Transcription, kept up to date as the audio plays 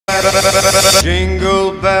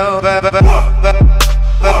Jingle bell,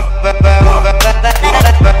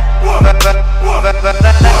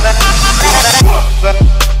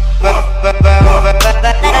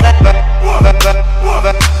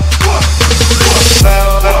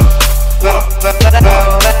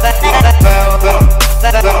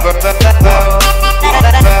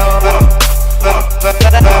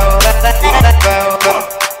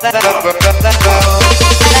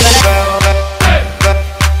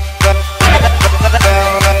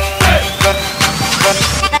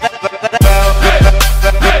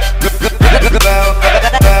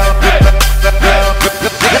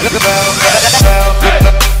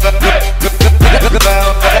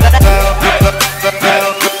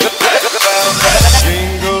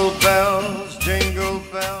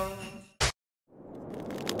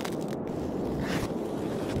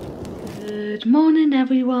 Good morning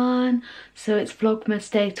everyone. So it's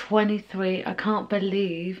Vlogmas day 23. I can't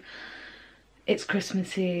believe it's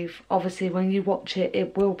Christmas Eve. Obviously when you watch it,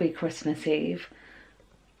 it will be Christmas Eve.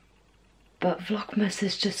 But Vlogmas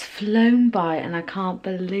has just flown by and I can't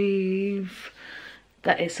believe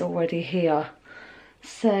that it's already here.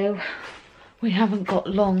 So we haven't got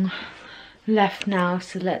long left now,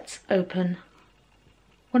 so let's open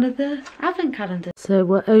one of the advent calendars. So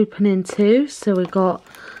we're opening two, so we got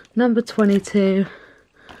number 22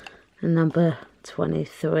 and number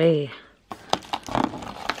 23.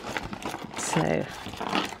 So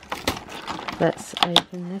let's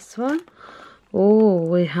open this one. Oh,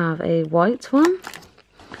 we have a white one,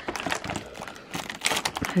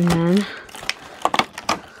 and then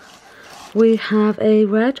we have a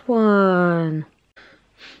red one.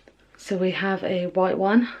 So we have a white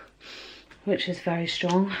one, which is very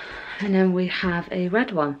strong, and then we have a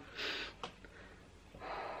red one.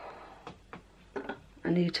 I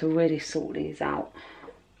need to really sort these out.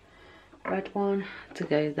 Red one to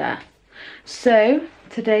go there. So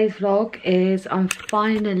today's vlog is I'm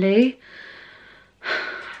finally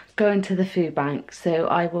going to the food bank. So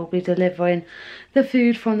I will be delivering the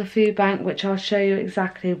food from the food bank, which I'll show you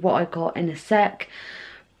exactly what I got in a sec.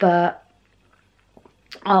 But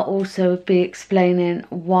I'll also be explaining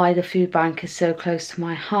why the food bank is so close to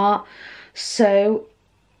my heart. So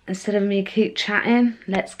instead of me keep chatting,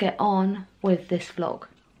 let's get on with this vlog.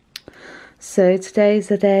 So today's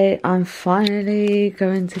the day I'm finally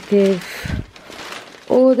going to give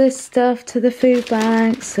all this stuff to the food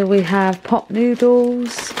bank. So we have pot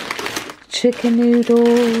noodles, chicken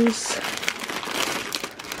noodles,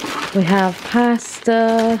 we have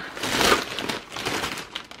pasta.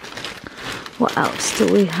 What else do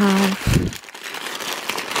we have?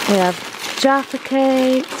 We have Jaffa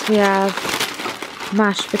cakes, we have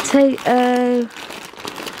mashed potato,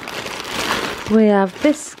 we have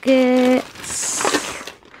biscuits,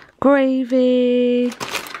 gravy,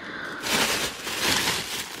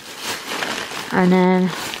 and then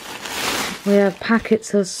we have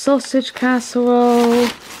packets of sausage casserole,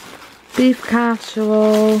 beef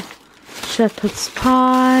casserole, shepherd's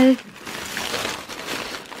pie.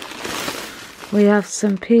 We have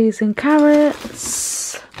some peas and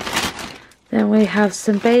carrots. Then we have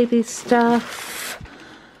some baby stuff.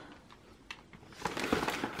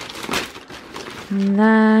 And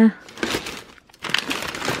there.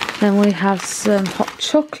 Then we have some hot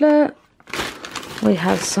chocolate. We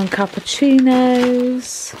have some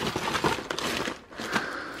cappuccinos.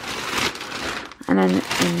 And then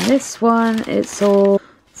in this one, it's all...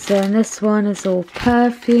 So in this one is all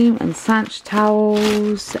perfume and Sanch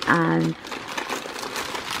towels and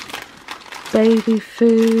baby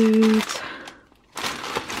food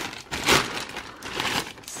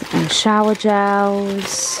and shower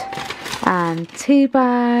gels and tea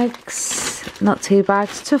bags, not tea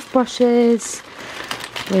bags, toothbrushes.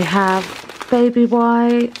 We have baby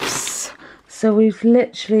wipes. So we've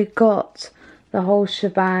literally got the whole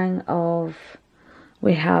shebang of,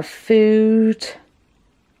 we have food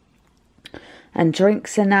and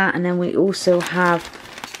drinks in that, and then we also have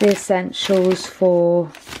the essentials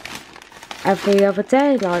for every other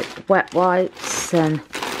day, like wet wipes and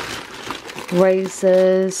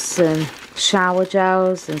razors and shower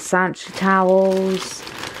gels and sanitary towels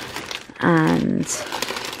and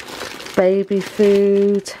baby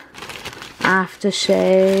food,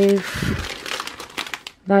 aftershave,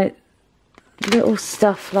 like little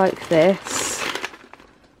stuff like this.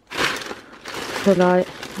 So like,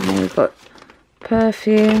 and then we've got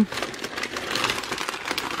perfume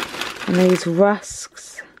and these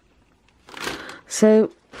rusks. So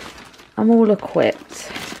I'm all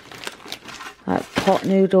equipped, like pot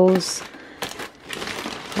noodles.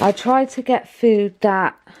 I tried to get food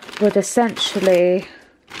that would essentially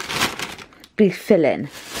be filling.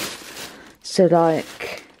 So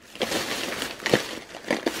like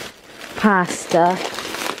pasta,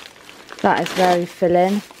 that is very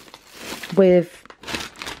filling. With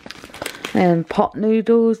pot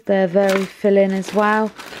noodles, they're very filling as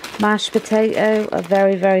well. Mashed potato are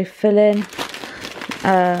very, very filling.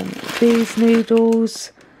 These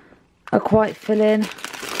noodles are quite filling.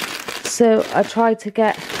 So I tried to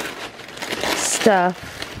get stuff.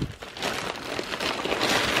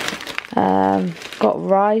 Got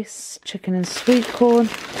rice, chicken and sweet corn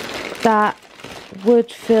that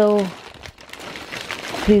would fill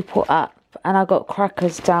people up. And I got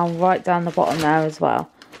crackers right down the bottom there as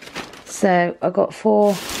well. So I got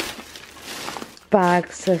 4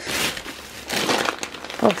 bags of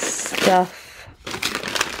stuff.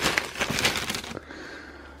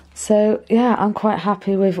 So yeah, I'm quite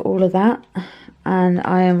happy with all of that, and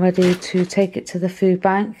I am ready to take it to the food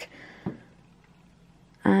bank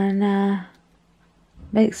and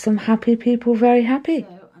make some happy people very happy.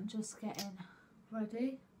 So I'm just getting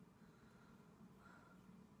ready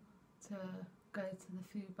to go to the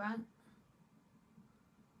food bank.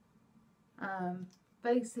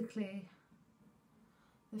 Basically,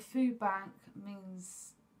 the food bank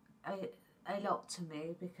means a lot to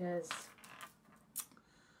me because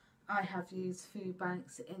I have used food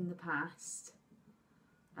banks in the past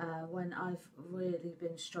when I've really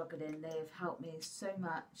been struggling. They've helped me so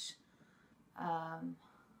much.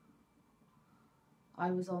 I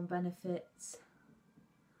was on benefits,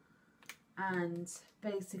 and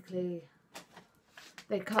basically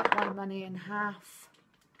they cut my money in half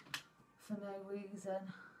for no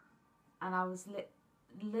reason, and I was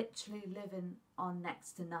literally living on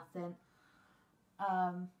next to nothing.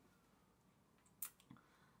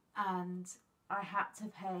 And I had to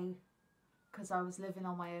pay, because I was living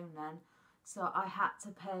on my own then, so I had to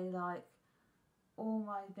pay like all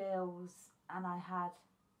my bills, and I had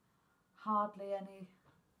hardly any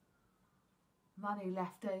money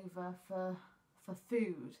left over for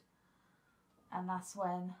food. And that's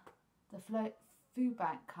when the food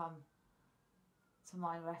bank come to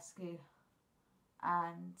my rescue,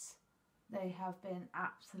 and they have been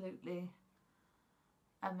absolutely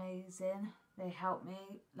amazing. They helped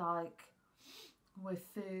me like with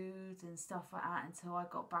food and stuff like that until I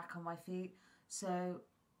got back on my feet. So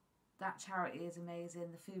that charity is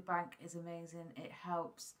amazing. The food bank is amazing. It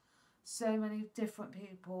helps so many different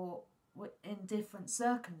people in different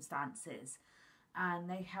circumstances, and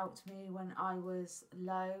they helped me when I was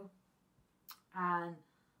low, and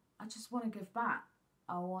I just want to give back.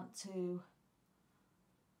 I want to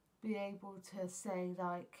be able to say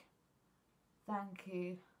like thank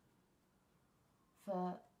you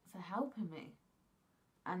for helping me,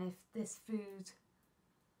 and if this food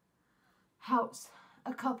helps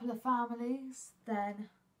a couple of families, then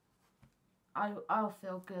I'll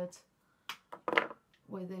feel good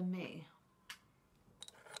within me.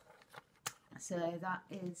 So that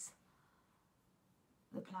is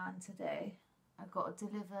the plan today. I've got to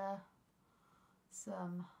deliver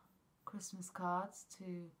some Christmas cards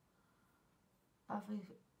to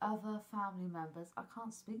other family members. I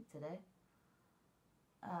can't speak today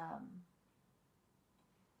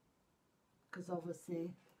because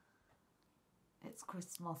obviously it's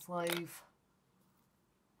Christmas Eve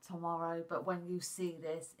tomorrow, but when you see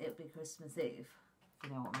this it'll be Christmas Eve, if you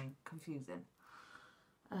know what I mean. Confusing.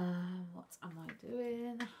 What am I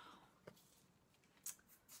doing?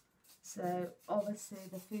 So obviously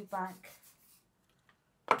the food bank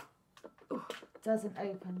doesn't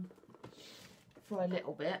open for a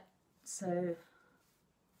little bit, so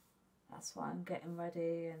that's why I'm getting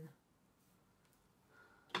ready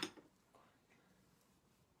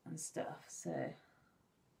and stuff. So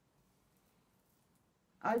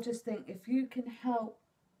I just think if you can help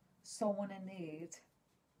someone in need,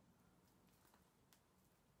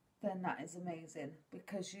 then that is amazing,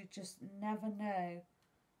 because you just never know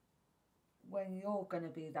when you're going to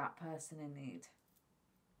be that person in need.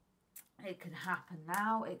 It can happen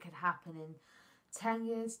now, it could happen in 10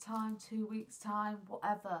 years time, 2 weeks time,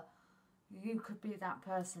 whatever. You could be that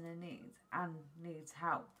person in need and needs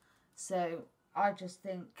help. So I just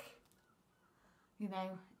think, you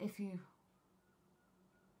know, if you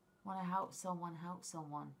want to help someone, help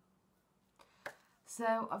someone.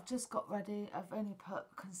 So I've just got ready. I've only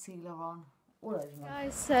put concealer on all over me.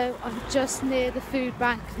 Guys, so I'm just near the food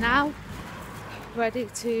bank now, ready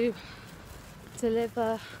to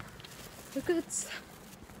deliver the goods.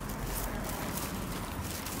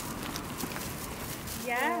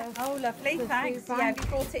 Yeah. Oh, lovely. Thanks. Yeah, we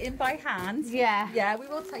brought it in by hand. Yeah. Yeah, we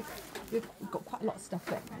will take. We've got quite a lot of stuff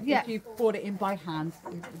there. Yeah. If you brought it in by hand,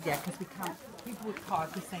 yeah, because we can't People would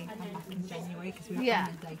card the same come back in January because we were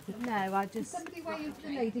inundated. No, I just... Somebody waved to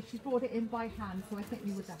the lady, she's brought it in by hand, so I think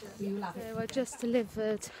you'll have it. So I just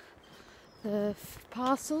delivered the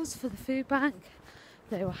parcels for the food bank.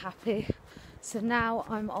 They were happy. So now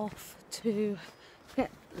I'm off to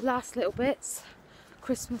get last little bits,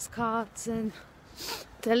 Christmas cards, and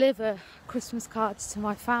deliver Christmas cards to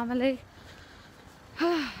my family.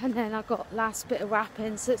 And then I got last bit of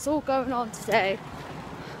wrapping, so it's all going on today.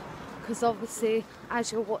 Because obviously,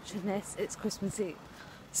 as you're watching this, it's Christmas Eve.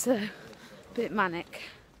 So, a bit manic.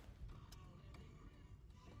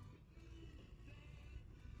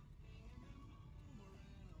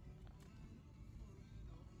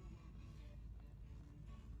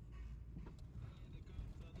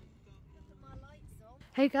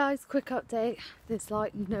 Hey guys, quick update. There's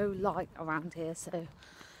like no light around here, so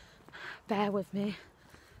bear with me.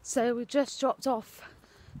 So we just dropped off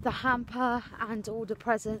the hamper and all the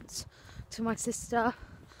presents to my sister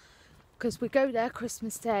because we go there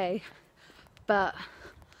Christmas Day, but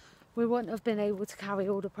we wouldn't have been able to carry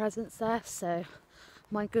all the presents there, so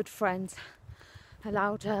my good friend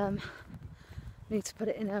allowed me to put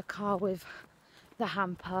it in her car with the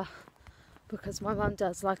hamper, because my mum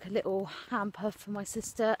does like a little hamper for my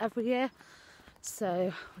sister every year.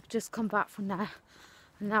 So I've just come back from there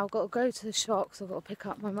and now I've got to go to the shop because I've got to pick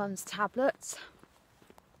up my mum's tablets.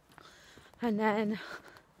 And then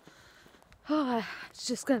it's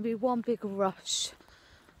just going to be one big rush.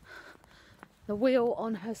 The wheel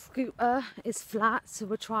on her scooter is flat, so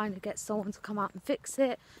we're trying to get someone to come out and fix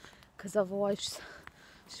it, because otherwise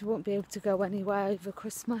she won't be able to go anywhere over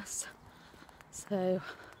Christmas. So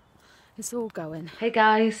it's all going. Hey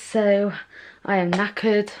guys, so I am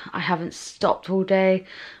knackered. I haven't stopped all day.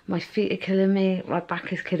 My feet are killing me, my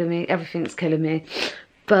back is killing me, everything's killing me.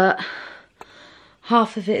 But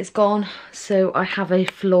half of it is gone, so I have a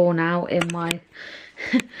floor now in my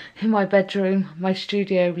in my bedroom. My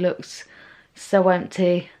studio looks so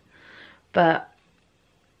empty, but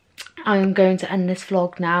I am going to end this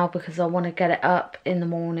vlog now because I want to get it up in the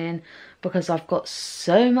morning, because I've got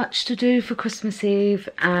so much to do for Christmas Eve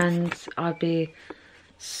and I'll be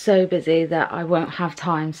so busy that I won't have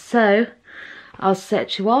time. So I'll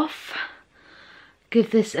set you off. Give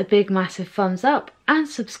this a big massive thumbs up and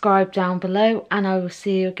subscribe down below, and I will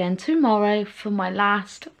see you again tomorrow for my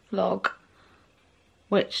last vlog,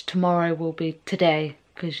 which tomorrow will be today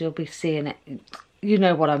because you'll be seeing it. You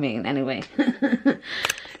know what I mean anyway.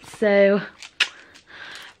 So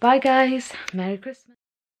bye guys, Merry Christmas.